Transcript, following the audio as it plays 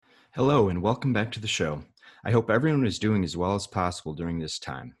Hello, and welcome back to the show. I hope everyone is doing as well as possible during this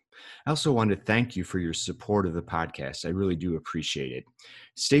time. I also want to thank you for your support of the podcast. I really do appreciate it.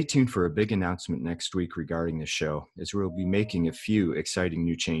 Stay tuned for a big announcement next week regarding the show, as we'll be making a few exciting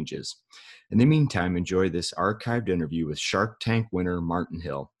new changes. In the meantime, enjoy this archived interview with Shark Tank winner Martin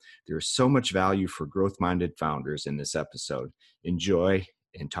Hill. There is so much value for growth-minded founders in this episode. Enjoy,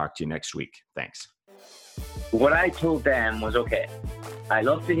 and talk to you next week. Thanks. What I told them was, okay, I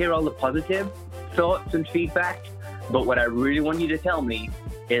love to hear all the positive thoughts and feedback, but what I really want you to tell me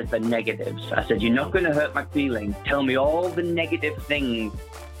is the negatives. I said, you're not going to hurt my feelings. Tell me all the negative things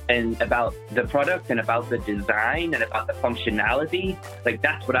and about the product and about the design and about the functionality. Like,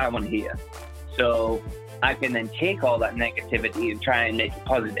 that's what I want to hear. So I can then take all that negativity and try and make it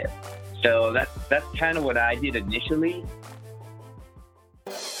positive. So that's kind of what I did initially.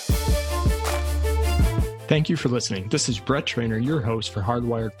 Thank you for listening. This is Brett Trainer, your host for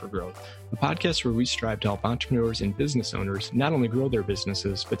Hardwired for Growth, a podcast where we strive to help entrepreneurs and business owners not only grow their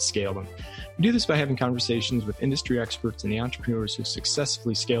businesses, but scale them. We do this by having conversations with industry experts and the entrepreneurs who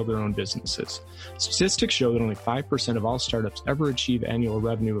successfully scale their own businesses. Statistics show that only 5% of all startups ever achieve annual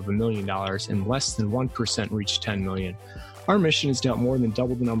revenue of $1 million and less than 1% reach $10 million. Our mission is to help more than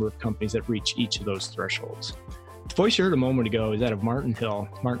double the number of companies that reach each of those thresholds. The voice you heard a moment ago is that of Martin Hill.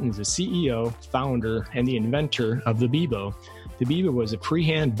 Martin is the CEO, founder, and the inventor of the Bebo. The Bebo was a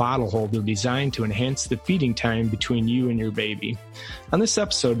freehand bottle holder designed to enhance the feeding time between you and your baby. On this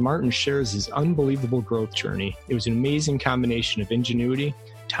episode, Martin shares his unbelievable growth journey. It was an amazing combination of ingenuity,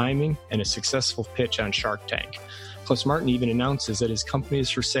 timing, and a successful pitch on Shark Tank. Plus, Martin even announces that his company is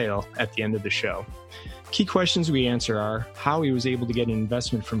for sale at the end of the show. Key questions we answer are how he was able to get an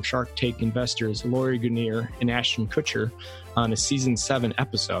investment from Shark Tank investors Lori Greiner and Ashton Kutcher on a season 7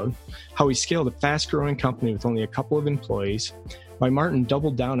 episode, how he scaled a fast-growing company with only a couple of employees, why Martin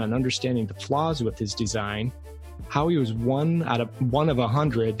doubled down on understanding the flaws with his design, how he was one of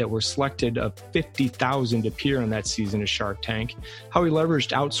 100 that were selected of 50,000 to appear on that season of Shark Tank, how he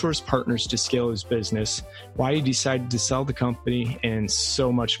leveraged outsourced partners to scale his business, why he decided to sell the company, and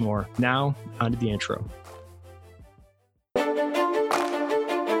so much more. Now, onto the intro.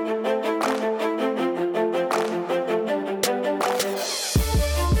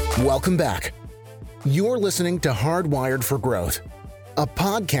 Welcome back. You're listening to Hardwired for Growth, a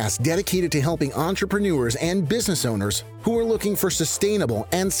podcast dedicated to helping entrepreneurs and business owners who are looking for sustainable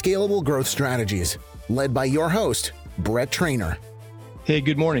and scalable growth strategies. Led by your host, Brett Trainer. Hey,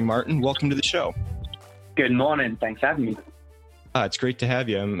 good morning, Martin. Welcome to the show. Good morning. Thanks for having me. It's great to have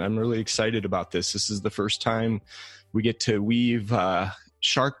you. I'm really excited about this. This is the first time we get to weave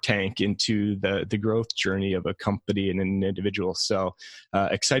Shark Tank into the growth journey of a company and an individual. So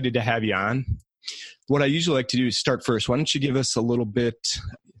excited to have you on. What I usually like to do is start first. Why don't you give us a little bit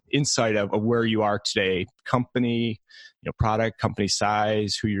insight of where you are today, company, product, company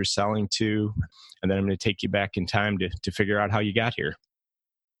size, who you're selling to, and then I'm going to take you back in time to figure out how you got here.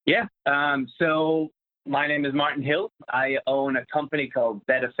 Yeah. So my name is Martin Hill. I own a company called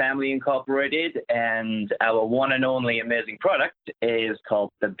Better Family Incorporated, and our one and only amazing product is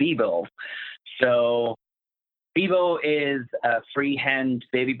called the Bebo. So Bebo is a freehand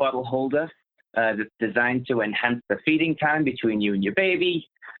baby bottle holder that's designed to enhance the feeding time between you and your baby.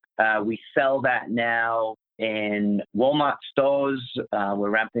 We sell that now in Walmart stores. We're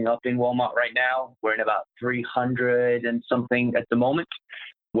ramping up in Walmart right now. We're in about 300 and something at the moment.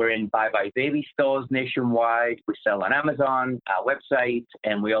 We're in Bye Bye Baby stores nationwide. We sell on Amazon, our website,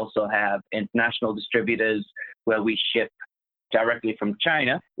 and we also have international distributors where we ship directly from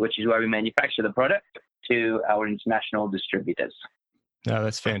China, which is where we manufacture the product, to our international distributors. No,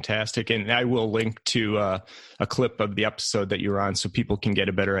 that's fantastic. And I will link to a clip of the episode that you were on so people can get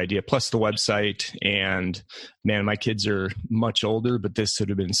a better idea, plus the website. And man, my kids are much older, but this would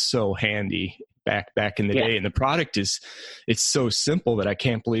have been so handy back in the day. And the product it's so simple that I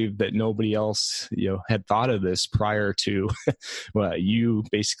can't believe that nobody else had thought of this prior to you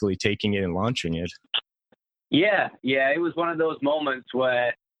basically taking it and launching it. Yeah, it was one of those moments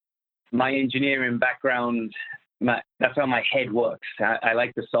where my engineering background, that's how my head works. I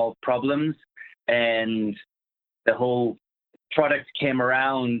like to solve problems, and the whole product came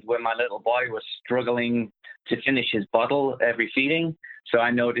around when my little boy was struggling to finish his bottle every feeding. So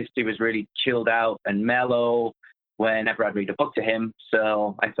I noticed he was really chilled out and mellow whenever I'd read a book to him.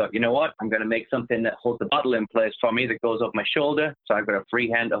 So I thought, you know what, I'm going to make something that holds the bottle in place for me that goes up my shoulder. So I've got a free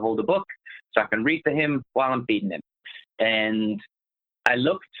hand to hold a book so I can read to him while I'm feeding him. And I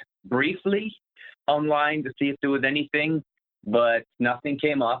looked briefly online to see if there was anything, but nothing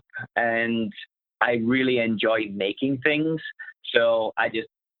came up. And I really enjoy making things. So I just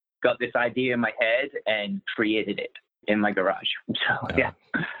got this idea in my head and created it in my garage. So, yeah.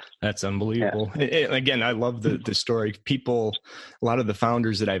 That's unbelievable. Yeah. Again, I love the story. People, a lot of the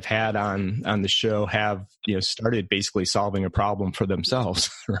founders that I've had on the show have, started basically solving a problem for themselves,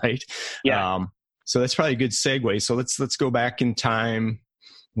 right? Yeah. So that's probably a good segue. So let's go back in time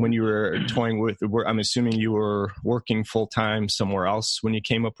when you were toying with, I'm assuming you were working full time somewhere else when you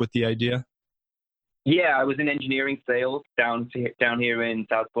came up with the idea? Yeah, I was in engineering sales down here in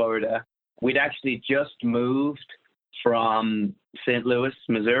South Florida. We'd actually just moved from St. Louis,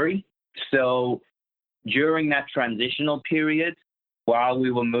 Missouri. So during that transitional period, while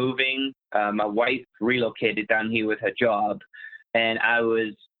we were moving, my wife relocated down here with her job, and I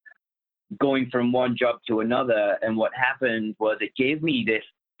was going from one job to another. And what happened was it gave me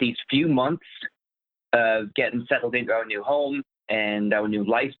these few months of getting settled into our new home and our new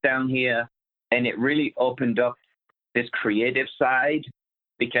life down here. And it really opened up this creative side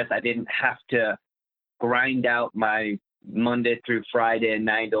because I didn't have to grind out my Monday through Friday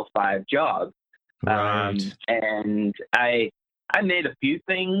 9 to 5 job. Right. And I made a few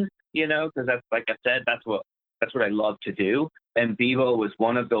things, because that's, like I said, that's what I love to do. And Bevo was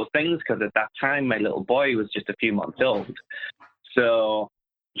one of those things because at that time, my little boy was just a few months old. So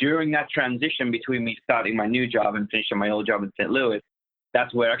during that transition between me starting my new job and finishing my old job in St. Louis,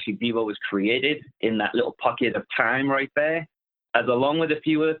 that's where actually Bevo was created, in that little pocket of time right there, as along with a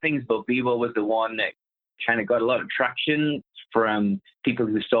few other things. But Bevo was the one that kind of got a lot of traction from people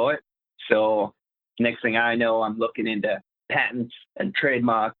who saw it. So next thing I know, I'm looking into patents and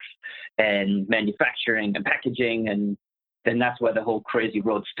trademarks and manufacturing and packaging. And then that's where the whole crazy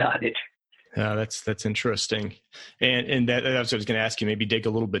road started. That's interesting. And that's what I was going to ask you, maybe dig a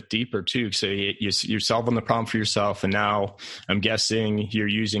little bit deeper too. So you're solving the problem for yourself. And now I'm guessing you're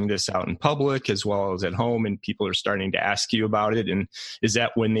using this out in public as well as at home, and people are starting to ask you about it. And is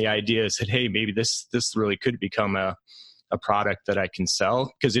that when the idea is that, hey, maybe this really could become a product that I can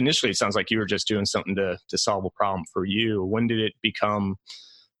sell? Because initially it sounds like you were just doing something to solve a problem for you. When did it become,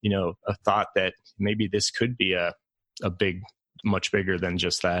 a thought that maybe this could be a much bigger than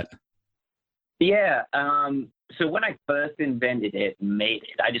just that? Yeah. So when I first invented it,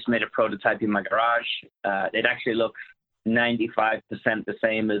 I just made a prototype in my garage. It actually looks 95% the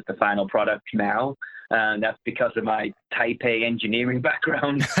same as the final product now. That's because of my type A engineering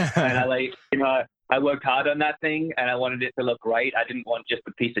background. And I worked hard on that thing, and I wanted it to look right. I didn't want just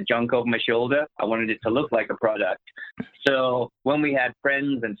a piece of junk over my shoulder. I wanted it to look like a product. So when we had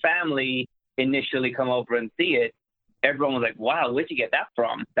friends and family initially come over and see it, everyone was like, wow, where'd you get that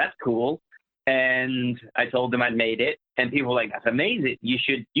from? That's cool. And I told them I'd made it, and people were like, that's amazing. You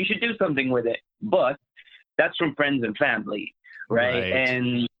should do something with it. But that's from friends and family, right?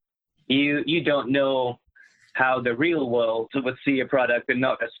 And you don't know how the real world would see a product and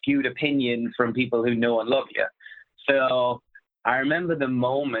not a skewed opinion from people who know and love you. So I remember the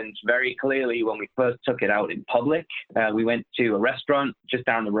moment very clearly when we first took it out in public. We went to a restaurant just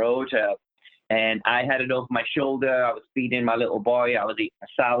down the road, and I had it over my shoulder. I was feeding my little boy. I was eating a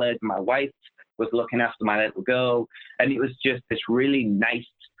salad. My wife was looking after my little girl. And it was just this really nice,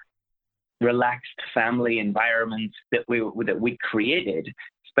 relaxed family environment that we created,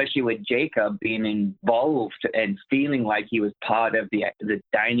 especially with Jacob being involved and feeling like he was part of the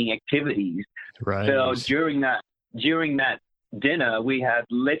dining activities. Right. So during that dinner, we had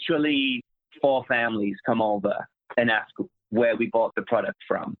literally 4 families come over and ask where we bought the product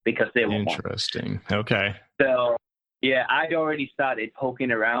from because they were interesting. Okay. So yeah, I'd already started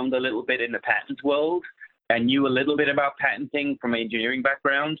poking around a little bit in the patent world and knew a little bit about patenting from an engineering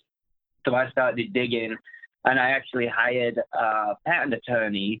background. So I started digging, and I actually hired a patent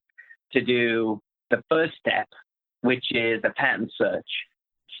attorney to do the first step, which is a patent search.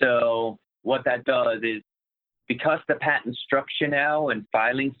 So what that does is, because the patent structure now and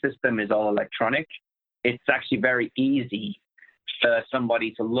filing system is all electronic, it's actually very easy for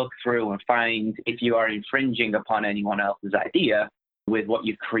somebody to look through and find if you are infringing upon anyone else's idea with what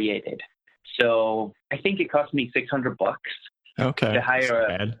you've created. So I think it cost me $600 to hire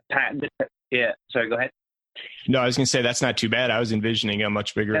a patent. Yeah. Sorry, go ahead. No, I was going to say that's not too bad. I was envisioning a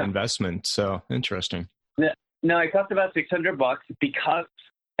much bigger investment. So interesting. No, it cost about $600 because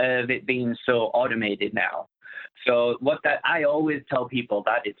of it being so automated now. So I always tell people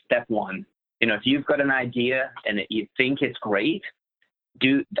that it's step one. If you've got an idea and you think it's great,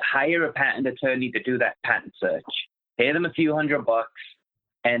 hire a patent attorney to do that patent search. Pay them a few $100,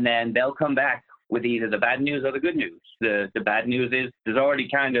 and then they'll come back with either the bad news or the good news. The bad news is there's already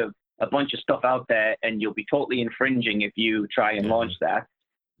kind of a bunch of stuff out there, and you'll be totally infringing if you try and launch that.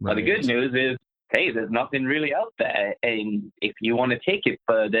 Right. But the good news is hey, there's nothing really out there. And if you want to take it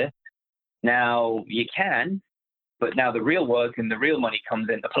further, now you can. But now the real work and the real money comes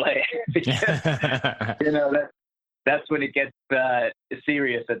into play. Because, that's when it gets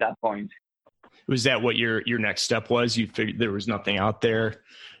serious at that point. Was that what your next step was? You figured there was nothing out there.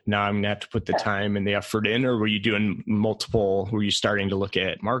 Now I'm going to have to put the time and the effort in, or were you doing multiple? Were you starting to look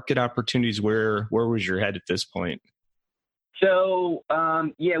at market opportunities? Where was your head at this point? So,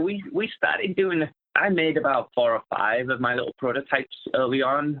 we started doing, I made about 4 or 5 of my little prototypes early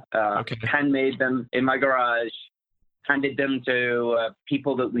on, handmade them in my garage, handed them to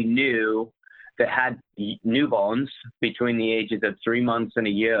people that we knew that had newborns between the ages of 3 months and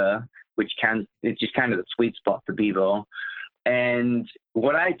a year, it's just kind of the sweet spot for Bevo. And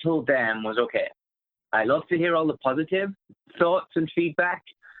what I told them was, okay, I love to hear all the positive thoughts and feedback,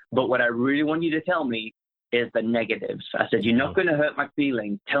 but what I really want you to tell me is the negatives. I said, you're not going to hurt my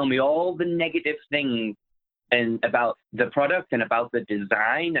feelings. Tell me all the negative things and about the product and about the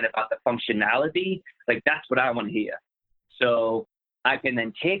design and about the functionality. Like, that's what I want to hear. So I can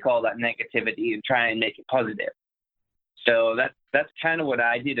then take all that negativity and try and make it positive. So that's kind of what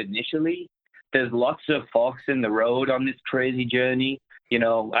I did initially. There's lots of forks in the road on this crazy journey.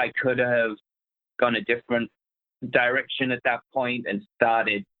 I could have gone a different direction at that point and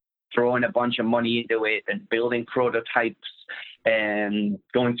started throwing a bunch of money into it and building prototypes and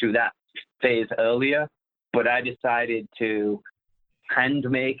going through that phase earlier. But I decided to hand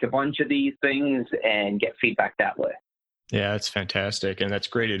make a bunch of these things and get feedback that way. Yeah, that's fantastic. And that's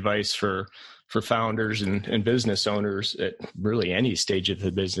great advice for founders and business owners at really any stage of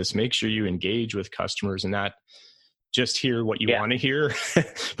the business. Make sure you engage with customers and not just hear what you want to hear,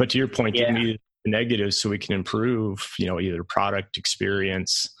 but to your point, give me the negatives so we can improve, either product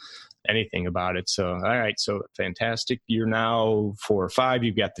experience, anything about it. So, all right. So fantastic. You're now 4 or 5,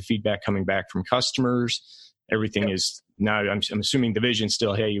 you've got the feedback coming back from customers. Everything is now, I'm assuming the vision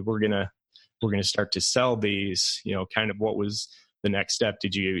still, hey, we're going to start to sell these, kind of what was the next step?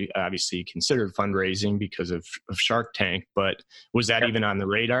 Did you obviously consider fundraising because of Shark Tank, but was that even on the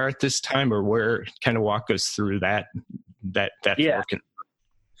radar at this time, or where? Kind of walk us through that work?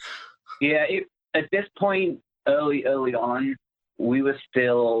 Yeah. At this point, early on, we were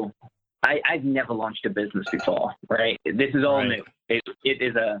still, I've never launched a business before, right? This is all new. It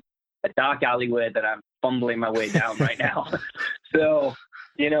is a dark alleyway that I'm fumbling my way down right now. So,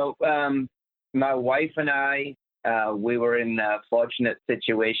 my wife and I, we were in a fortunate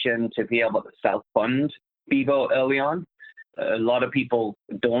situation to be able to self-fund Bevo early on. A lot of people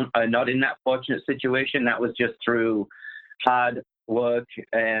are not in that fortunate situation. That was just through hard work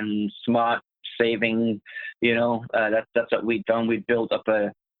and smart saving. That's what we've done. We built up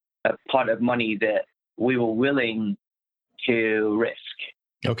a pot of money that we were willing to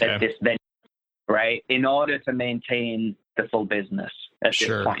risk at this venue, right? In order to maintain the full business at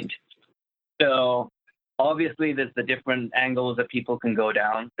this point. So obviously there's the different angles that people can go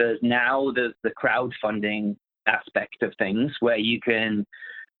down. There's the crowdfunding aspect of things where you can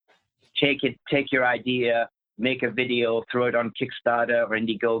take your idea, make a video, throw it on Kickstarter or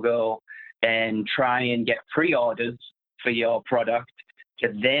Indiegogo, and try and get pre-orders for your product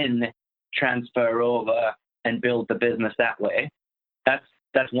to then transfer over and build the business that way.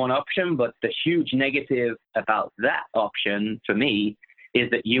 That's one option, but the huge negative about that option for me is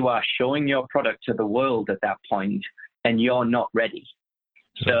that you are showing your product to the world at that point and you're not ready.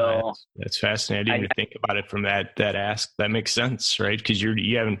 So that's fascinating. I didn't think about it from that ask. That makes sense, right? Because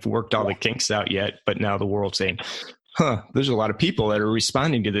you haven't worked all the kinks out yet, but now the world's saying, there's a lot of people that are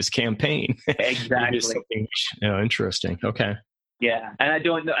responding to this campaign. Exactly. Interesting. Okay. Yeah. And I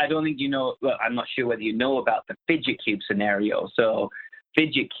don't think well, I'm not sure whether you know about the Fidget Cube scenario. So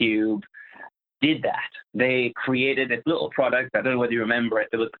Fidget Cube did that. They created this little product. I don't know whether you remember it.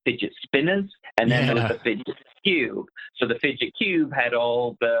 There was the fidget spinners, and then there was the Fidget Cube. So the Fidget Cube had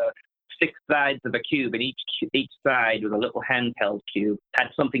all the 6 sides of a cube, and each side was a little handheld cube, had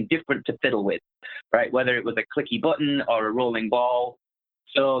something different to fiddle with, right? Whether it was a clicky button or a rolling ball.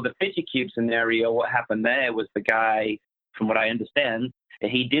 So the Fidget Cube scenario, what happened there was the guy, from what I understand,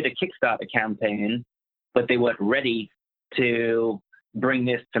 he did a Kickstarter campaign, but they weren't ready to bring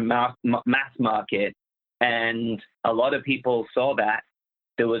this to mass market. And a lot of people saw that.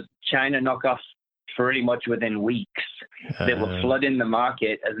 There was China knockoffs pretty much within weeks that were flooding the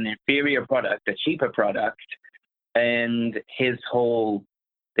market as an inferior product, a cheaper product. And his whole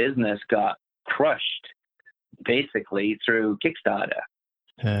business got crushed basically through Kickstarter.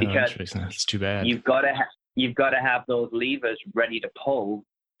 Because that's too bad. You've got to have those levers ready to pull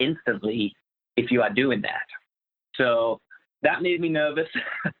instantly if you are doing that. So that made me nervous.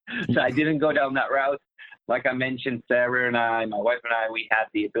 So I didn't go down that route. Like I mentioned, Sarah and I, my wife and I, we had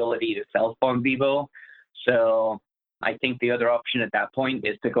the ability to self-fund Bevo. So I think the other option at that point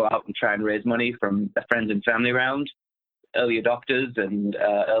is to go out and try and raise money from a friends and family round, early adopters and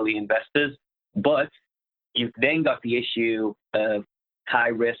early investors. But you've then got the issue of high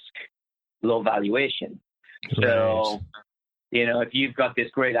risk, low valuation. Right. So, if you've got this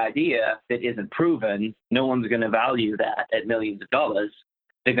great idea that isn't proven, no one's going to value that at millions of dollars.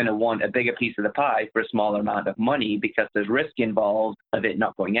 They're going to want a bigger piece of the pie for a smaller amount of money because there's risk involved of it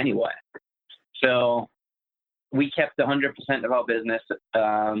not going anywhere. So we kept 100% of our business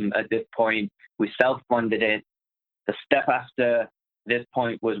at this point. We self-funded it. The step after this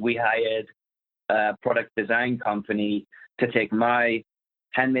point was we hired a product design company to take my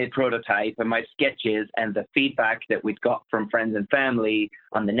handmade prototype and my sketches and the feedback that we'd got from friends and family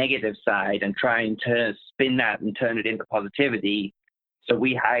on the negative side and trying to spin that and turn it into positivity. So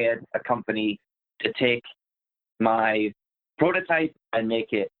we hired a company to take my prototype and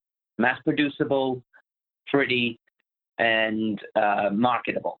make it mass producible, pretty, and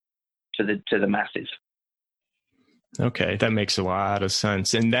marketable to the masses. Okay, that makes a lot of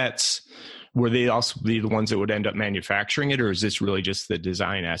sense. And were they also the ones that would end up manufacturing it, or is this really just the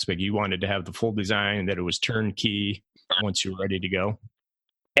design aspect? You wanted to have the full design, that it was turnkey once you were ready to go?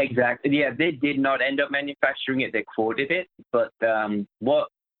 Exactly. Yeah, they did not end up manufacturing it. They quoted it. But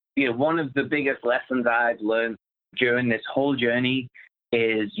one of the biggest lessons I've learned during this whole journey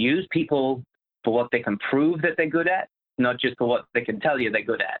is use people for what they can prove that they're good at, not just for what they can tell you they're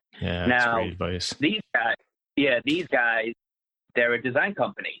good at. Yeah, that's great advice. These guys, they're a design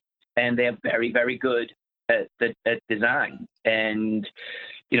company, and they're very, very good at design and,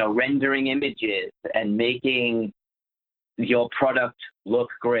 rendering images and making your product look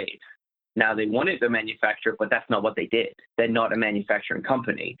great. Now, they wanted to manufacture, but that's not what they did. They're not a manufacturing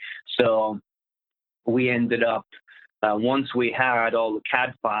company. So we ended up, once we had all the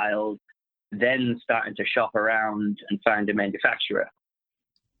CAD files, then starting to shop around and find a manufacturer.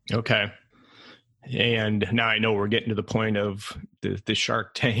 Okay. And now I know we're getting to the point of the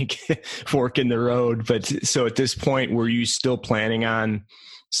Shark Tank fork in the road. But so at this point, were you still planning on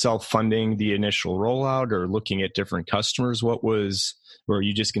self-funding the initial rollout or looking at different customers? Or are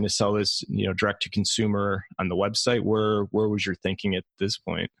you just going to sell this, direct to consumer on the website? Where was your thinking at this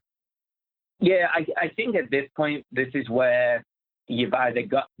point? Yeah, I think at this point, this is where you've either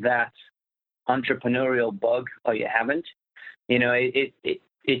got that entrepreneurial bug or you haven't.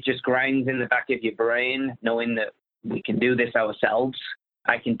 It just grinds in the back of your brain, knowing that we can do this ourselves.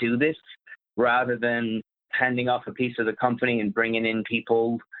 I can do this, rather than handing off a piece of the company and bringing in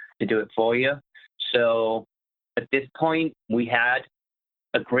people to do it for you. So at this point, we had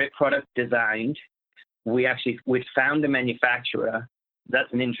a great product designed. We'd found a manufacturer.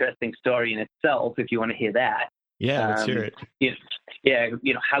 That's an interesting story in itself, if you want to hear that. Yeah, let's hear it.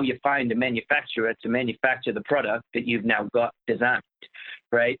 How you find a manufacturer to manufacture the product that you've now got designed,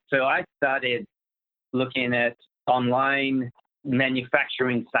 right? So I started looking at online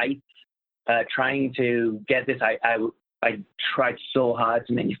manufacturing sites, trying to get this. I tried so hard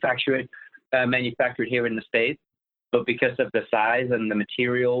to manufacture it here in the States, but because of the size and the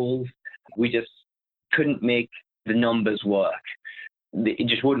materials, we just couldn't make the numbers work.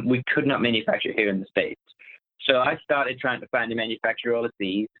 We could not manufacture here in the States. So I started trying to find a manufacturer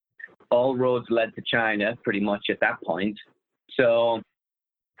overseas. All roads led to China pretty much at that point. So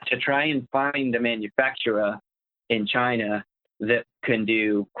to try and find a manufacturer in China that can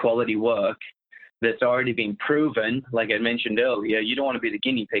do quality work that's already been proven, like I mentioned earlier, you don't want to be the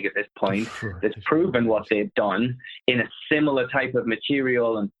guinea pig at this point. That's proven what they've done in a similar type of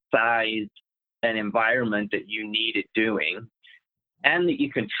material and size and environment that you need it doing, and that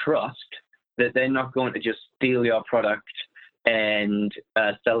you can trust that they're not going to just steal your product and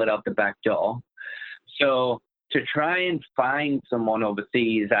sell it out the back door. So to try and find someone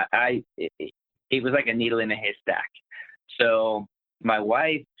overseas, it was like a needle in a haystack. So my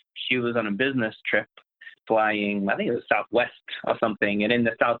wife, she was on a business trip flying, I think it was Southwest or something. And in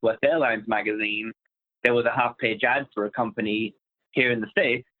the Southwest Airlines magazine, there was a half-page ad for a company here in the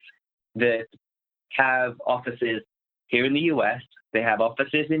States that have offices here in the U.S. They have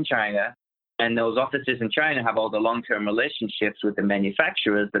offices in China. And those offices in China have all the long-term relationships with the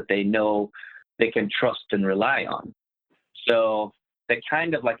manufacturers that they know they can trust and rely on. So they're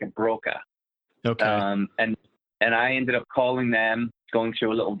kind of like a broker. Okay. And I ended up calling them, going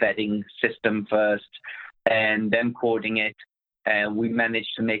through a little vetting system first, and them quoting it. And we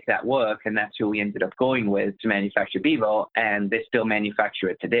managed to make that work. And that's who we ended up going with to manufacture Bevo. And they still manufacture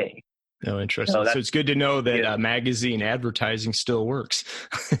it today. Oh, interesting. So it's good to know that magazine advertising still works.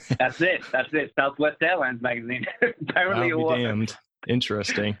 That's it. Southwest Airlines magazine. Apparently, I'll be damned.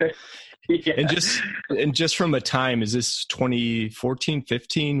 Interesting. Yeah. And just from a time, is this 2014,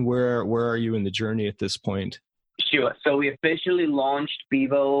 15? Where are you in the journey at this point? Sure. So we officially launched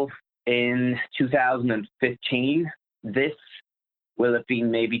Bevo in 2015. This will have been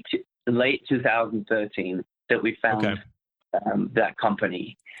maybe late 2013 that we found that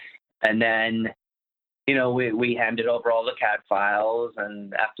company. And then, we handed over all the CAD files,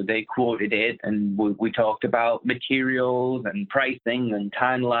 and after they quoted it, and we talked about materials and pricing and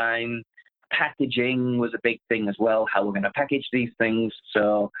timeline. Packaging was a big thing as well, how we're going to package these things.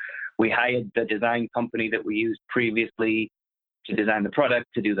 So we hired the design company that we used previously to design the product,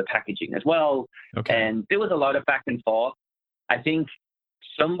 to do the packaging as well. Okay. And there was a lot of back and forth. I think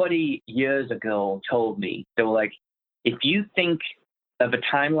somebody years ago told me, they were like, if you think of a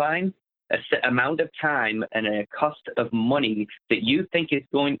timeline, a set amount of time and a cost of money that you think it's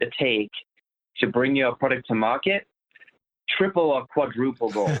going to take to bring your product to market, triple or quadruple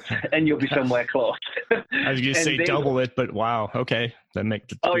those, and you'll be somewhere close. I was going to say double it, but wow. Okay. That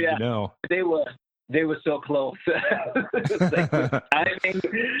makes it good to know. They were so close. I mean,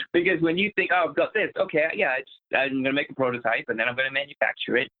 because when you think, I've got this, okay, I'm going to make a prototype, and then I'm going to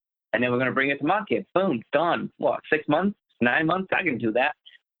manufacture it, and then we're going to bring it to market. Boom, done. What, 6 months, 9 months? I can do that.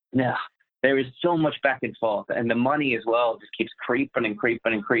 No, there is so much back and forth, and the money as well just keeps creeping and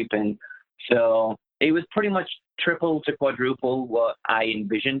creeping and creeping. So it was pretty much triple to quadruple what I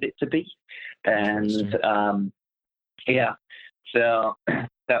envisioned it to be. And so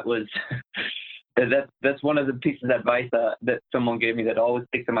that was that's one of the pieces of advice that someone gave me that always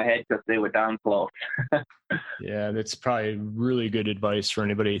sticks in my head, because they were down close. Yeah, that's probably really good advice for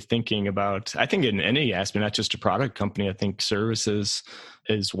anybody thinking about, I think, in any aspect, not just a product company, I think services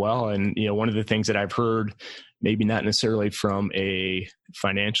as well. And, one of the things that I've heard, maybe not necessarily from a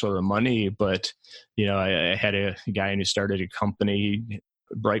financial or money, but, I had a guy who started a company,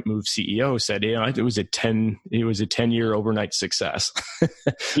 Brightmove CEO, said, it was a 10-year overnight success.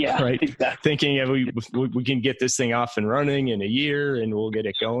 Yeah, right. Exactly. Thinking we can get this thing off and running in a year and we'll get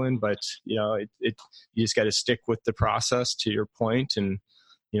it going. But, you just got to stick with the process, to your point, and,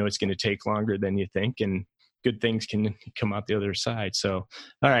 it's going to take longer than you think, and good things can come out the other side. So,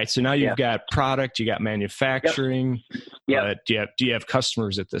 all right. So now you've got product, you got manufacturing. Yep. Do you have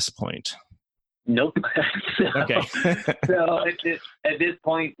customers at this point? Nope. Okay. So at this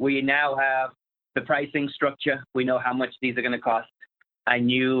point, we now have the pricing structure. We know how much these are going to cost. I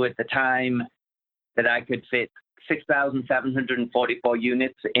knew at the time that I could fit 6,744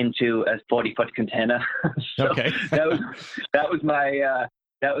 units into a 40-foot container. So okay. that was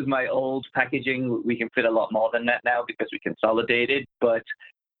my old packaging. We can fit a lot more than that now because we consolidated. But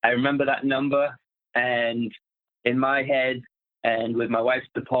I remember that number, and in my head and with my wife's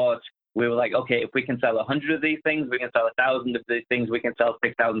support, we were like, okay, if we can sell 100 of these things, we can sell 1,000 of these things, we can sell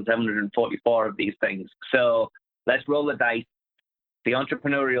 6,744 of these things. So let's roll the dice, the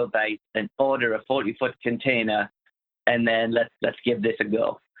entrepreneurial dice, and order a 40-foot container, and then let's give this a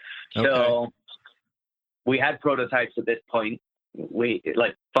go. Okay. So we had prototypes at this point. We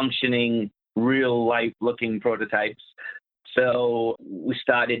like functioning, real life looking prototypes. So we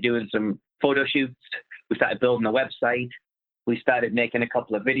started doing some photo shoots. We started building a website. We started making a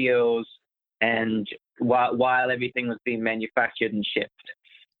couple of videos, and while everything was being manufactured and shipped.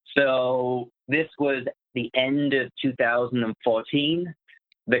 So this was the end of 2014.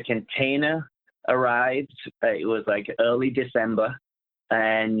 The container arrived. It was like early December.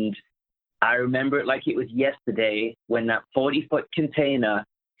 And I remember it like it was yesterday when that 40-foot container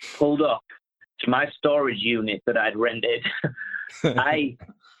pulled up to my storage unit that I'd rented.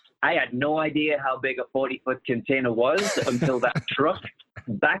 I had no idea how big a 40-foot container was until that truck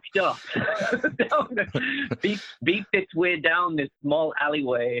backed up, beeped its way down this small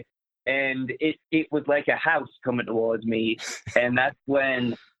alleyway, and it was like a house coming towards me. And that's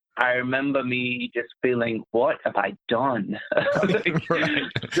when I remember me just feeling, what have I done?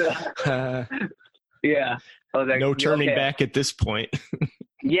 Yeah. I was like, no turning back at this point.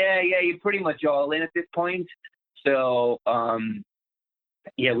 Yeah, you're pretty much all in at this point. So,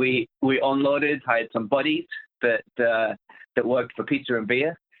 we unloaded. I had some buddies that worked for Pizza and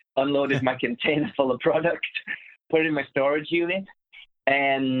Beer. Unloaded my container full of product, put it in my storage unit,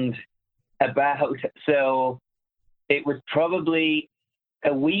 and so it was probably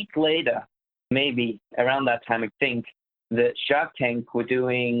a week later, maybe around that time, I think, that Shark Tank were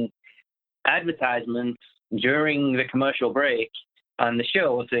doing advertisements during the commercial break on the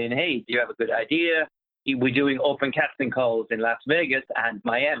show saying, hey, do you have a good idea? We're doing open casting calls in Las Vegas and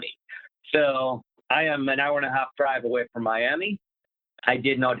Miami. So I am an hour and a half drive away from Miami. I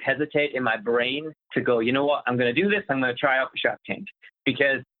did not hesitate in my brain to go, you know what, I'm going to do this. I'm going to try out for Shark Tank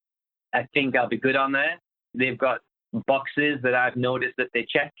because I think I'll be good on there. They've got boxes that I've noticed that they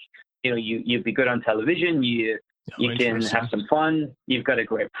check. You know, you'd be good on television. You can have some fun. You've got a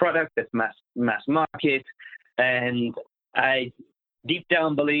great product that's mass market. And I deep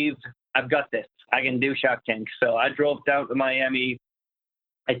down believed I've got this. I can do Shark Tank. So I drove down to Miami.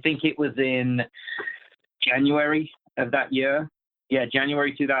 I think it was in January of that year. Yeah,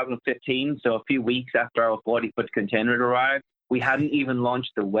 January 2015. So a few weeks after our 40-foot container had arrived. We hadn't even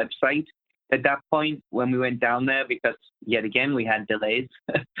launched the website at that point when we went down there because, yet again, we had delays.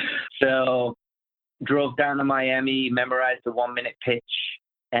 So drove down to Miami, memorized the 1-minute pitch,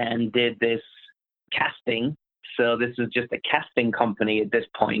 and did this casting. So this was just a casting company at this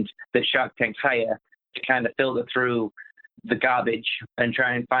point that Shark Tank hire to kind of filter through the garbage and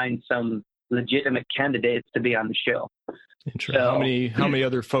try and find some legitimate candidates to be on the show. Interesting. So, how many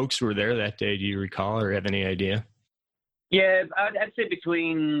other folks were there that day? Do you recall or have any idea? Yeah, I'd say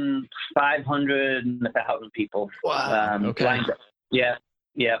between 500 and 1,000 people. Wow. Okay. Lined up.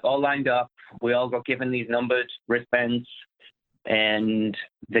 Yeah, all lined up. We all got given these numbered wristbands, and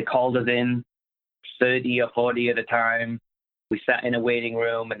they called us in 30 or 40 at a time. We sat in a waiting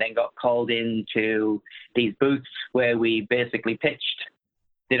room and then got called into these booths where we basically pitched,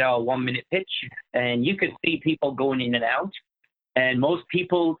 did our 1-minute pitch, and you could see people going in and out. And most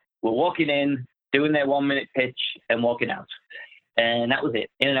people were walking in, doing their 1-minute pitch and walking out. And that was it,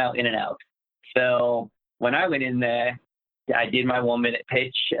 in and out, in and out. So when I went in there, I did my 1-minute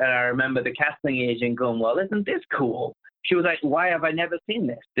pitch, and I remember the casting agent going, well, isn't this cool? She was like, why have I never seen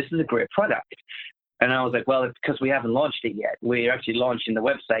this? This is a great product. And I was like, well, it's because we haven't launched it yet. We're actually launching the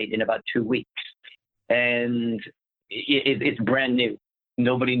website in about 2 weeks. And it's brand new.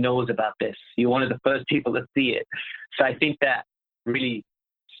 Nobody knows about this. You're one of the first people to see it. So I think that really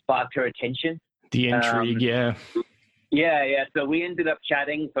sparked her attention. The intrigue, yeah. Yeah. So we ended up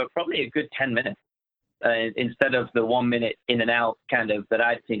chatting for probably a good 10 minutes instead of the 1-minute in and out kind of that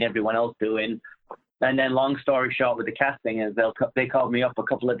I'd seen everyone else doing. And then long story short with the casting is they called me up a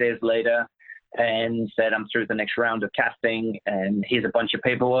couple of days later and said, I'm through the next round of casting and here's a bunch of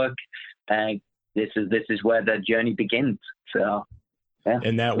paperwork. And this is where the journey begins. So, yeah.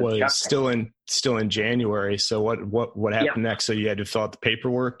 And that was still in January. So what happened next? So you had to fill out the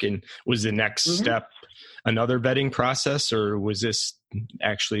paperwork, and was the next step another vetting process, or was this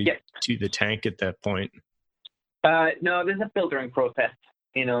actually to the tank at that point? No, there's a filtering process.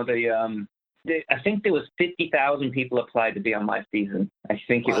 You know, I think there was 50,000 people applied to be on my season. I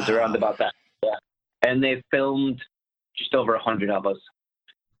think it was around about that. Yeah. And they filmed just over 100 of us.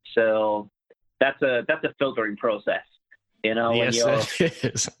 So that's a filtering process. You know, yes, it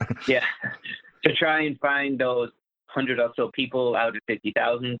is. Yeah, to try and find those 100 or so people out of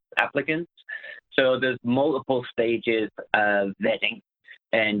 50,000 applicants. So there's multiple stages of vetting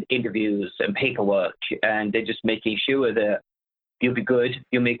and interviews and paperwork, and they're just making sure that you'll be good,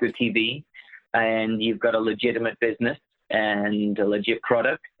 you'll make good TV, and you've got a legitimate business and a legit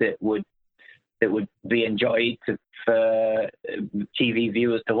product that would be enjoyed for TV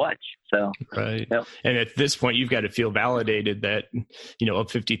viewers to watch. So, right. Yep. And at this point, you've got to feel validated that, you know, of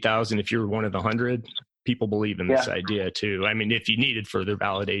 50,000, if you're one of the 100, people believe in this idea too. I mean, if you needed further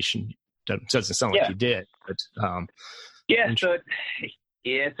validation, it doesn't sound like you did, but,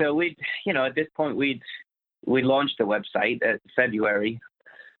 So we, you know, at this point we launched the website at February.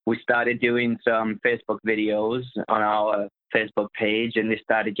 We started doing some Facebook videos on our Facebook page, and they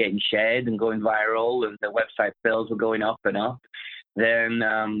started getting shared and going viral, and the website sales were going up and up.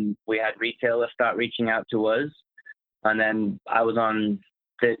 Then we had retailers start reaching out to us, and then I was on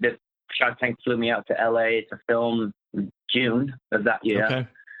the Shark Tank flew me out to LA to film June of that year. Okay.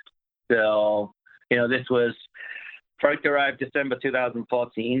 So, you know, this was product arrived December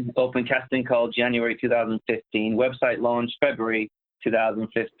 2014, open casting called January 2015, website launched February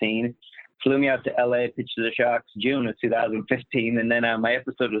 2015. Flew me out to LA, pitched to the Sharks June of 2015, and then my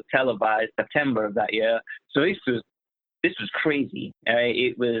episode was televised September of that year. So this was crazy.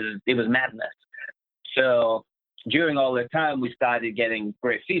 It was madness. So during all that time, we started getting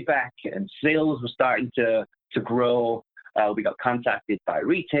great feedback, and sales were starting to grow. We got contacted by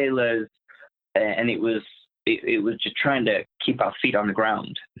retailers, and it was just trying to keep our feet on the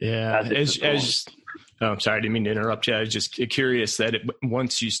ground. Yeah. I'm sorry, I didn't mean to interrupt you. I was just curious that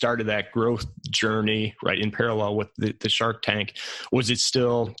once you started that growth journey, right, in parallel with the Shark Tank, was it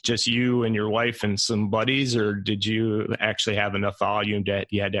still just you and your wife and some buddies, or did you actually have enough volume that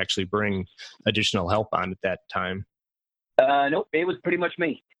you had to actually bring additional help on at that time? Nope, it was pretty much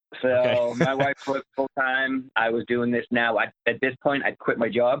me. So my wife worked full time. I was doing this now. At this point, I'd quit my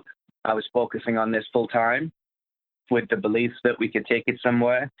job. I was focusing on this full time with the belief that we could take it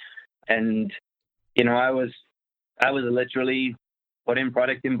somewhere. And, I was literally putting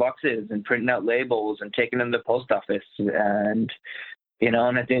product in boxes and printing out labels and taking them to the post office and,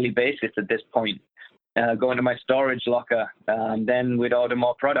 on a daily basis at this point, going to my storage locker. Then we'd order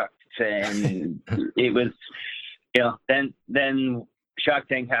more product. And it was, then Shark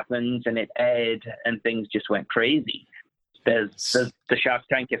Tank happens and it aired and things just went crazy. There's the Shark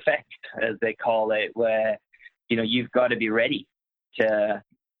Tank effect, as they call it, where, you've got to be ready to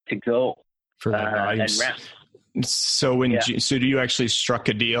go for that volume. And ramp. So so do you actually struck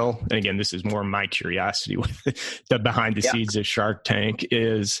a deal? And again, this is more my curiosity with the behind the scenes of Shark Tank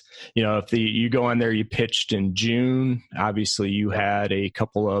is, if you go on there, you pitched in June, obviously you had a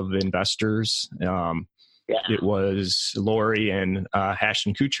couple of investors. It was Lori and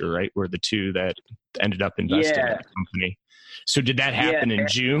Ashton Kutcher, right? Were the two that ended up investing in the company. So did that happen in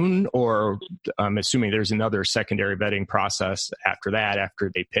June, or I'm assuming there's another secondary vetting process after that,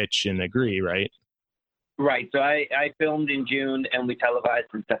 after they pitch and agree, right? Right. So I filmed in June and we televised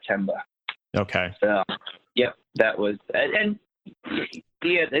in September. Okay. So, that was, and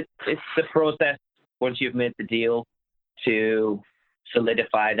it's the process once you've made the deal to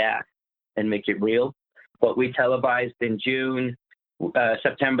solidify that and make it real. But we televised in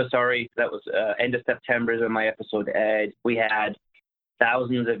September, that was end of September is when my episode aired. We had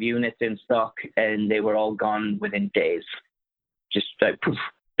thousands of units in stock and they were all gone within days. Just like poof,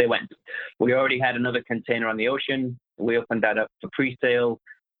 they went. We already had another container on the ocean. We opened that up for pre-sale.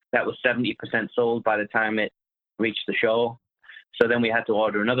 That was 70% sold by the time it reached the show. So then we had to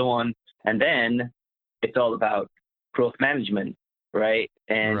order another one. And then it's all about growth management, right?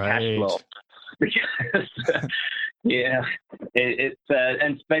 And cash flow. It's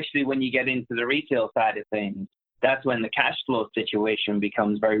and especially when you get into the retail side of things, that's when the cash flow situation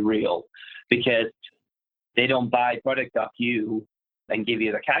becomes very real, because they don't buy product off you and give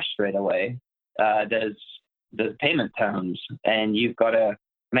you the cash straight away. There's payment terms, and you've got to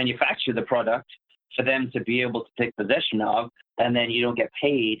manufacture the product for them to be able to take possession of, and then you don't get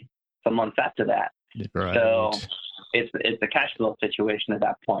paid for months after that. Right. So it's a cash flow situation at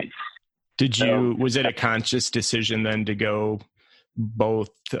that point. Was it a conscious decision then to go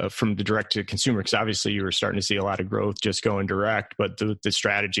both from the direct to consumer? Because obviously you were starting to see a lot of growth just going direct, but the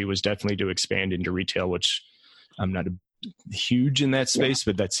strategy was definitely to expand into retail, which I'm not huge in that space,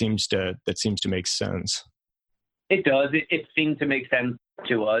 but that seems to make sense. It does. It seemed to make sense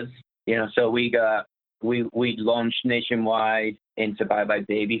to us. So we launched nationwide into Bye Bye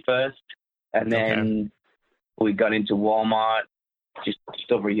Baby first, and then we got into Walmart just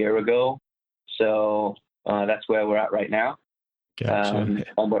over a year ago. So that's where we're at right now. Gotcha.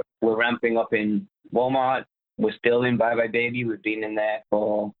 We're ramping up in Walmart. We're still in Bye Bye Baby. We've been in there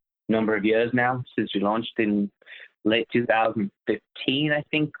for a number of years now, since we launched in late 2015, I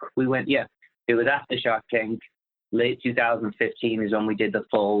think we went. Yeah, it was after Shark Tank. Late 2015 is when we did the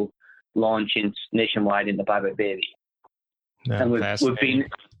full launch nationwide in the Bye Bye Baby. And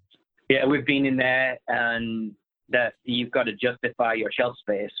we've been in there, and that you've got to justify your shelf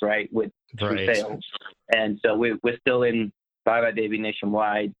space, right, through sales. And so we're still in Bye Bye Baby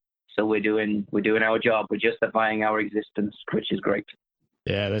nationwide. So we're doing our job. We're justifying our existence, which is great.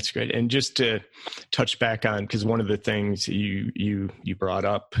 Yeah, that's great. And just to touch back on, because one of the things you brought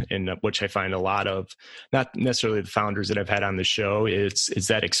up, and which I find a lot of, not necessarily the founders that I've had on the show, is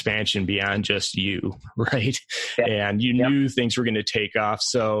that expansion beyond just you, right? Yeah. And you knew things were going to take off.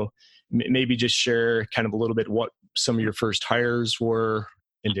 So maybe just share kind of a little bit what some of your first hires were,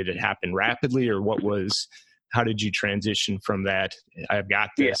 and did it happen rapidly, or how did you transition from that, I've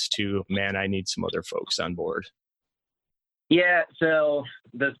got this, to, man, I need some other folks on board? Yeah, so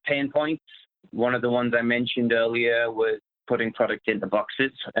the pain points, one of the ones I mentioned earlier was putting product into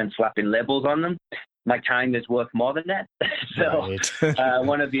boxes and slapping labels on them. My time is worth more than that. So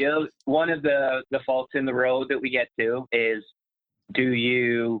one of the faults in the road that we get to is, do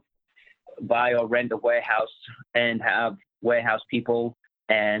you buy or rent a warehouse and have warehouse people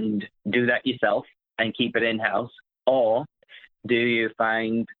and do that yourself and keep it in-house? Or do you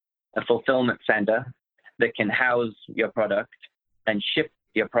find a fulfillment center that can house your product and ship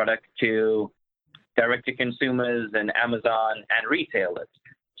your product to direct-to-consumers and Amazon and retailers?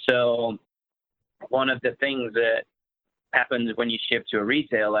 So one of the things that happens when you ship to a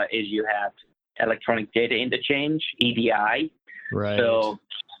retailer is you have electronic data interchange, EDI. Right. So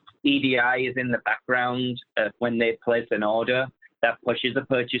EDI is in the background when they place an order. that pushes a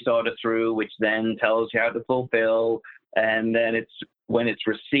purchase order through, which then tells you how to fulfill. And then when it's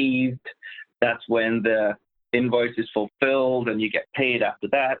received, that's when the invoice is fulfilled and you get paid after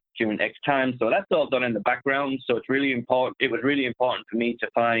that during X time. So that's all done in the background. So it's really important. It was really important for me to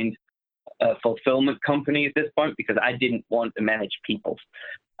find a fulfillment company at this point, because I didn't want to manage people.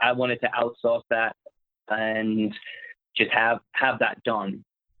 I wanted to outsource that and just have that done.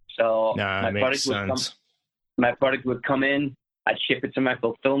 So my product would come in, I'd ship it to my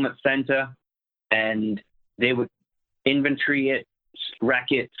fulfillment center, and they would inventory it, rack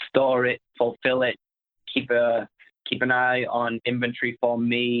it, store it, fulfill it, keep an eye on inventory for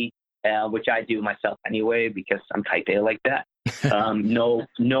me, which I do myself anyway because I'm type A like that.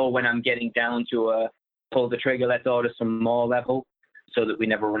 Know when I'm getting down to a pull the trigger, let's order some more level, so that we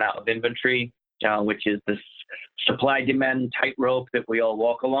never run out of inventory, which is this supply demand tightrope that we all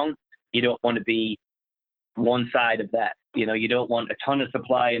walk along. You don't want to be one side of that. You don't want a ton of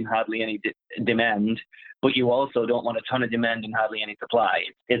supply and hardly any demand, but you also don't want a ton of demand and hardly any supply.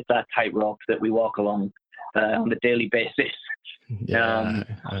 It's that tightrope that we walk along on a daily basis. Yeah,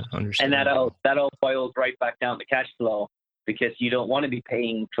 I understand. And that all boils right back down to cash flow, because you don't want to be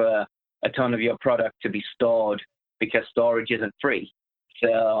paying for a ton of your product to be stored, because storage isn't free.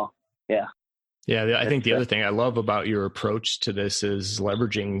 So, yeah. Yeah, I think the other thing I love about your approach to this is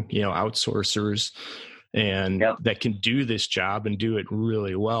leveraging, outsourcers and that can do this job and do it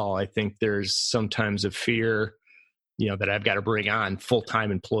really well. I think there's sometimes a fear, that I've got to bring on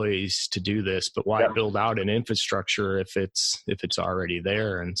full-time employees to do this, but why build out an infrastructure if it's already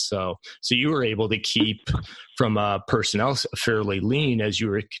there? And so you were able to keep from personnel fairly lean as you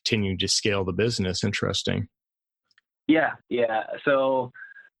were continuing to scale the business. Interesting. Yeah. So,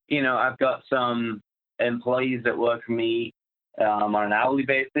 I've got some employees that work for me on an hourly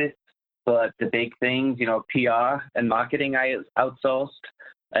basis, but the big things, PR and marketing, I outsourced,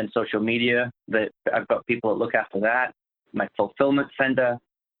 and social media, that I've got people that look after that. My fulfillment center,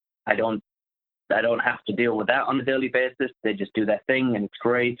 I don't have to deal with that on a daily basis. They just do their thing and it's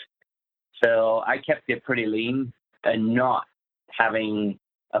great. So I kept it pretty lean and not having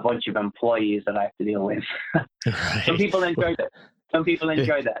a bunch of employees that I have to deal with. Right. Some people enjoy that. Some people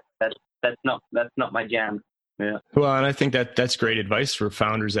enjoy that. That's not my jam. Yeah. Well, and I think that's great advice for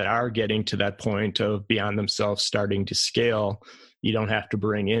founders that are getting to that point of beyond themselves, starting to scale. You don't have to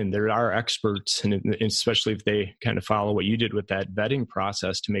bring in. There are experts, and especially if they kind of follow what you did with that vetting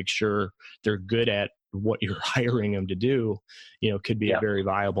process to make sure they're good at what you're hiring them to do, could be a very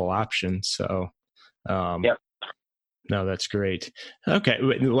viable option. So, no, that's great. Okay.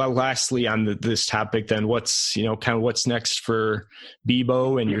 Well, lastly on this topic, then what's next for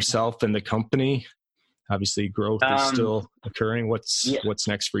Bebo and yourself and the company? Obviously growth is still occurring. What's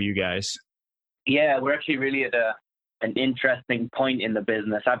next for you guys? Yeah, we're actually really at an interesting point in the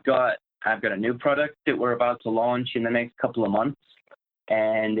business. I've got a new product that we're about to launch in the next couple of months,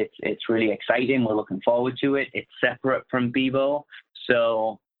 and it's really exciting. We're looking forward to it. It's separate from Bebo,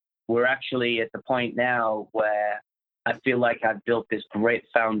 so we're actually at the point now where I feel like I've built this great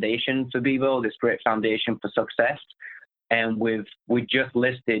foundation for Bebo, this great foundation for success, and we just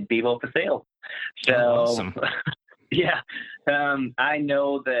listed Bebo for sale. So, awesome. I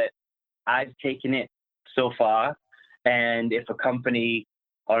know that I've taken it so far, and if a company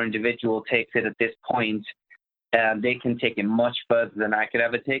or individual takes it at this point, they can take it much further than I could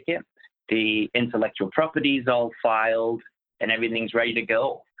ever take it. The intellectual property is all filed and everything's ready to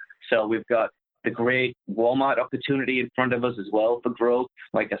go. So we've got the great Walmart opportunity in front of us as well for growth.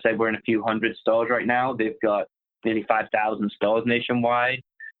 Like I said, we're in a few hundred stores right now. They've got nearly 5,000 stores nationwide.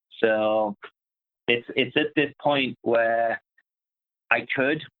 So it's at this point where I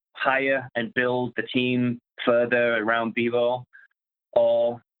could hire and build the team further around Bebo,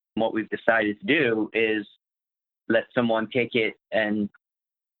 or what we've decided to do is let someone take it and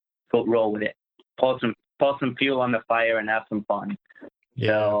go roll with it. Pour some fuel on the fire and have some fun. Yeah.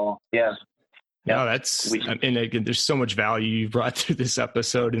 So, yeah. No, and again, there's so much value you brought through this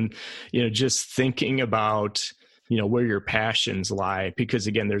episode, and just thinking about where your passions lie, because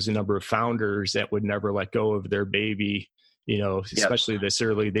again, there's a number of founders that would never let go of their baby, especially this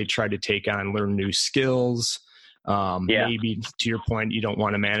early. They try to learn new skills. Maybe to your point, you don't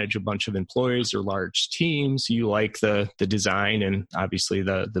want to manage a bunch of employees or large teams. You like the design and obviously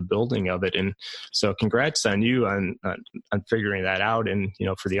the building of it. And so congrats on you on figuring that out. And,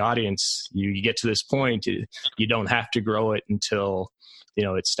 for the audience, you get to this point, you don't have to grow it until,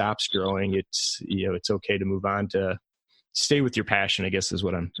 it stops growing. It's okay to move on, to stay with your passion, I guess is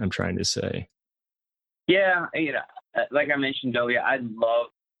what I'm trying to say. Yeah. Like I mentioned earlier, I love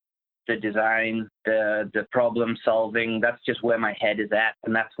the design, the problem solving. That's just where my head is at,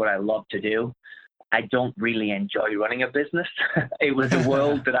 and that's what I love to do. I don't really enjoy running a business. It was a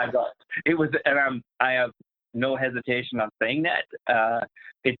world that I got. It was, and I have no hesitation on saying that.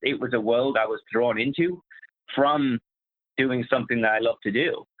 It was a world I was thrown into from doing something that I love to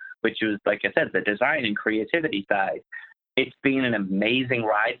do, which was, like I said, the design and creativity side. It's been an amazing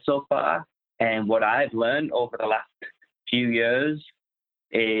ride so far. And what I've learned over the last few years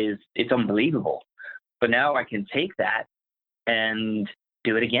is it's unbelievable. But now I can take that and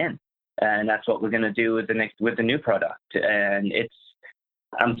do it again. And that's what we're going to do with the new product. And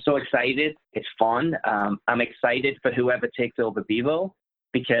I'm so excited. It's fun. I'm excited for whoever takes over Bevo,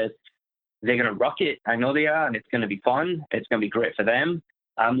 because they're going to rock it. I know they are, and it's going to be fun. It's going to be great for them.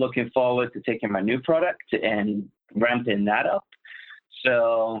 I'm looking forward to taking my new product and ramping that up.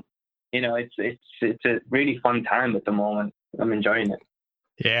 So, it's a really fun time at the moment. I'm enjoying it.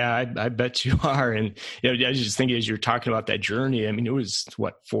 Yeah, I bet you are. And I was just thinking, as you're talking about that journey, I mean, it was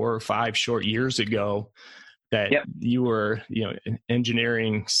 4 or 5 short years ago that you were,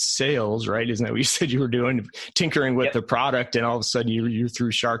 engineering sales, right? Isn't that what you said you were doing? Tinkering with the product, and all of a sudden you're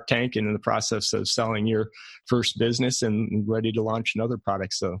through Shark Tank and in the process of selling your first business and ready to launch another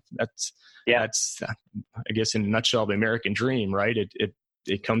product. So that's I guess in a nutshell, the American dream, right?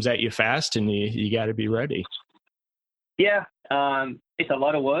 It comes at you fast, and you got to be ready. Yeah. It's a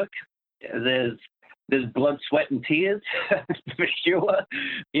lot of work. There's blood, sweat, and tears for sure.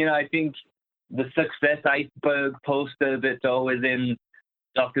 I think the success iceberg poster that's always in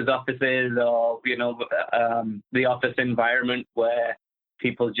doctors' offices or, the office environment where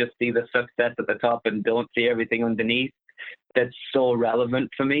people just see the success at the top and don't see everything underneath. That's so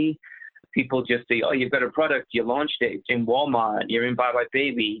relevant for me. People just see, oh, you've got a product, you launched it, it's in Walmart, you're in Buy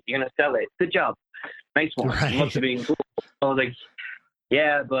Baby, you're going to sell it. Good job. Nice one. Right. Must have been cool. I was like,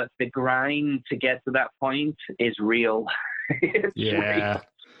 yeah, but the grind to get to that point is real. Yeah. Real.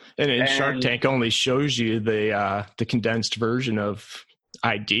 And Shark Tank only shows you the condensed version of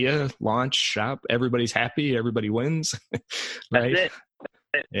idea, launch, shop. Everybody's happy. Everybody wins. Right? That's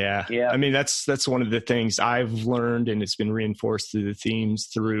it. Yeah. I mean, that's one of the things I've learned, and it's been reinforced through the themes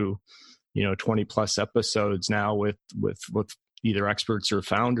through, 20 plus episodes now with either experts or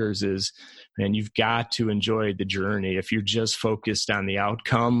founders is, man, you've got to enjoy the journey. If you're just focused on the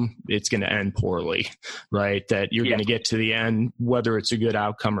outcome, it's going to end poorly, right? That you're going to get to the end, whether it's a good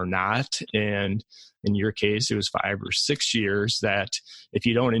outcome or not. And in your case, it was 5 or 6 years that if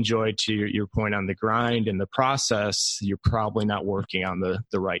you don't enjoy, to your point on the grind and the process, you're probably not working on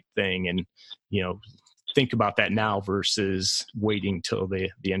the right thing. And, think about that now versus waiting till the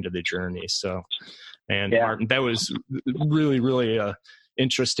end of the journey. So, and Martin, that was really, really a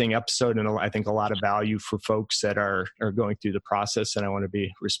interesting episode, and I think a lot of value for folks that are going through the process. And I want to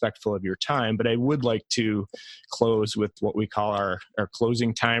be respectful of your time, but I would like to close with what we call our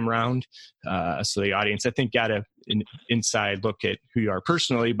closing time round. So the audience, I think, got an inside look at who you are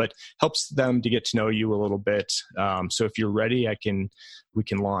personally, but helps them to get to know you a little bit. So if you're ready, we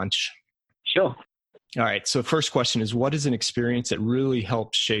can launch. Sure. All right. So first question is, what is an experience that really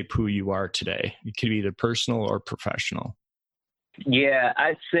helped shape who you are today? It could be either personal or professional. Yeah,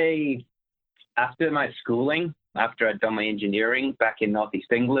 I'd say after my schooling, after I'd done my engineering back in Northeast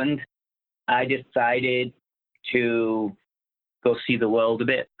England, I decided to go see the world a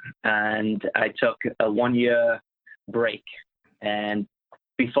bit. And I took a 1-year break. And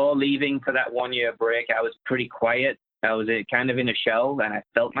before leaving for that 1-year break, I was pretty quiet. I was kind of in a shell, and I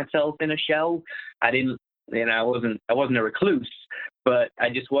felt myself in a shell. I wasn't a recluse, but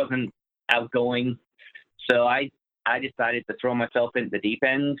I just wasn't outgoing. So I decided to throw myself into the deep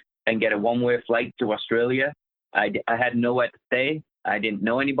end and get a one-way flight to Australia. I had nowhere to stay. I didn't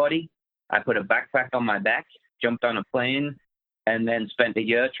know anybody. I put a backpack on my back, jumped on a plane, and then spent a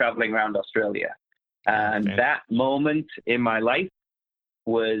year traveling around Australia. And that moment in my life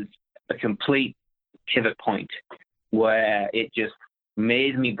was a complete pivot point where it just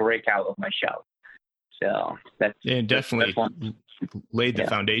made me break out of my shell. So that's definitely laid the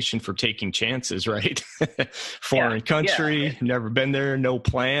foundation for taking chances, right? Foreign country, never been there, no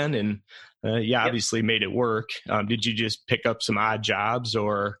plan, and obviously made it work. Did you just pick up some odd jobs,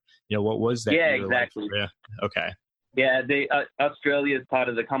 or what was that? Yeah, exactly. Yeah. Okay. Yeah, Australia is part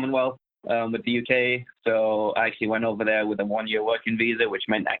of the Commonwealth with the UK, so I actually went over there with a 1-year working visa, which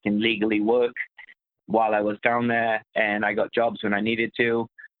meant I can legally work while I was down there, and I got jobs when I needed to,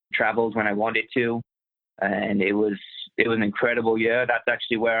 traveled when I wanted to, and it was an incredible year. That's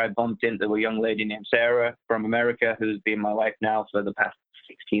actually where I bumped into a young lady named Sarah from America, who's been my wife now for the past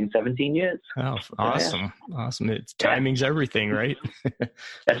 16, 17 years. Oh, awesome. So, awesome. Timing's everything, right?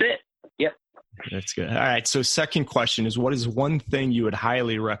 That's it. Yep. That's good. All right. So second question is, what is one thing you would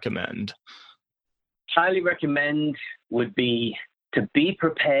highly recommend? Highly recommend would be to be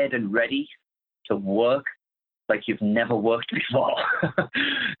prepared and ready to work like you've never worked before.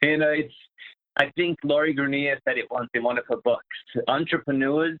 I think Laurie Grenier said it once in one of her books.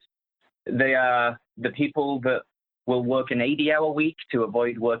 Entrepreneurs, they are the people that will work an 80-hour week to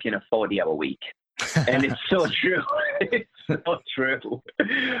avoid working a 40-hour week. And it's so true. It's so true.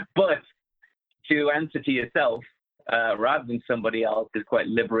 But to answer to yourself, rather than somebody else, is quite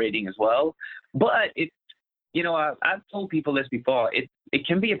liberating as well. But it's, I've told people this before, it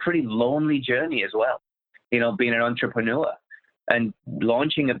can be a pretty lonely journey as well, being an entrepreneur and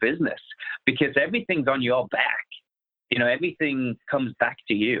launching a business, because everything's on your back. Everything comes back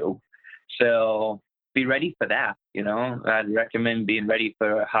to you. So be ready for that. I'd recommend being ready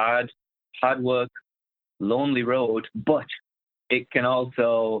for a hard work, lonely road, but it can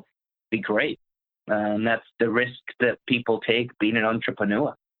also be great. And that's the risk that people take being an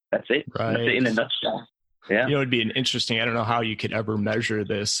entrepreneur. That's it. Right. That's it in a nutshell. Yeah. It'd be an interesting, I don't know how you could ever measure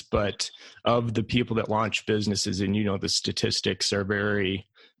this, but of the people that launch businesses, and the statistics are very,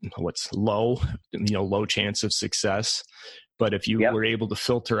 low, low chance of success. But if you were able to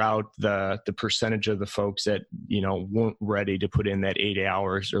filter out the percentage of the folks that, weren't ready to put in that 8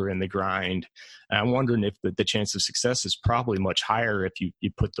 hours or in the grind, I'm wondering if the chance of success is probably much higher if you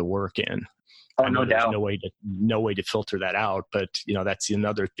put the work in. Oh, no doubt. No way to filter that out. But, that's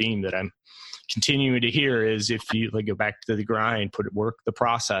another theme that I'm continuing to hear is if you go back to the grind, work the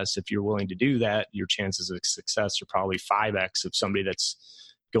process. If you're willing to do that, your chances of success are probably 5x of somebody that's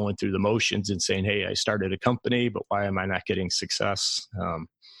going through the motions and saying, hey, I started a company, but why am I not getting success?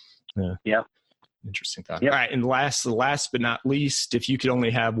 Interesting thought. Yep. All right. And last but not least, if you could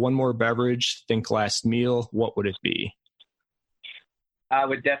only have one more beverage, think last meal, what would it be? I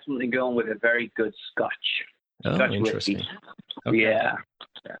would definitely go with a very good Scotch. Oh, interesting. Okay. Yeah.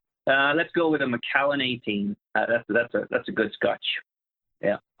 Let's go with a Macallan 18. That's a good Scotch.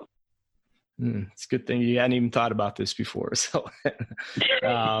 Yeah. It's a good thing you hadn't even thought about this before. So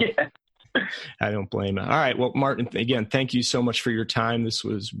Yeah. I don't blame it. All right. Well, Martin, again, thank you so much for your time. This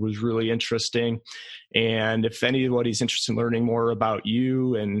was really interesting. And if anybody's interested in learning more about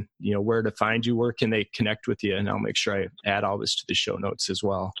you and, where to find you, where can they connect with you? And I'll make sure I add all this to the show notes as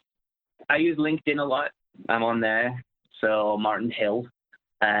well. I use LinkedIn a lot. I'm on there. So Martin Hill.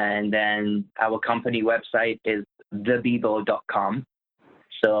 And then our company website is thebibo.com.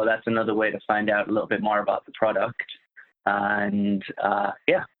 So that's another way to find out a little bit more about the product. And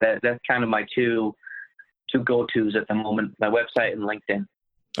that's kind of my two go-tos at the moment, my website and LinkedIn.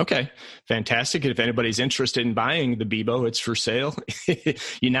 Okay, fantastic. And if anybody's interested in buying the Bibo, it's for sale.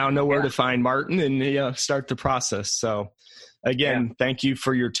 You now know where to find Martin and start the process. So again, thank you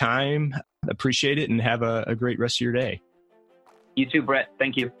for your time. Appreciate it, and have a great rest of your day. You too, Brett.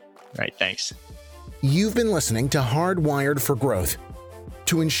 Thank you. All right, thanks. You've been listening to Hardwired for Growth.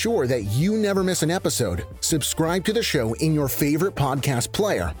 To ensure that you never miss an episode, subscribe to the show in your favorite podcast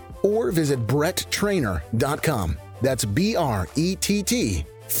player or visit bretttrainer.com. That's BRETT,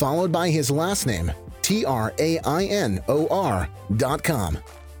 followed by his last name, TRAINOR.com.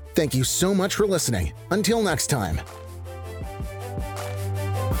 Thank you so much for listening. Until next time.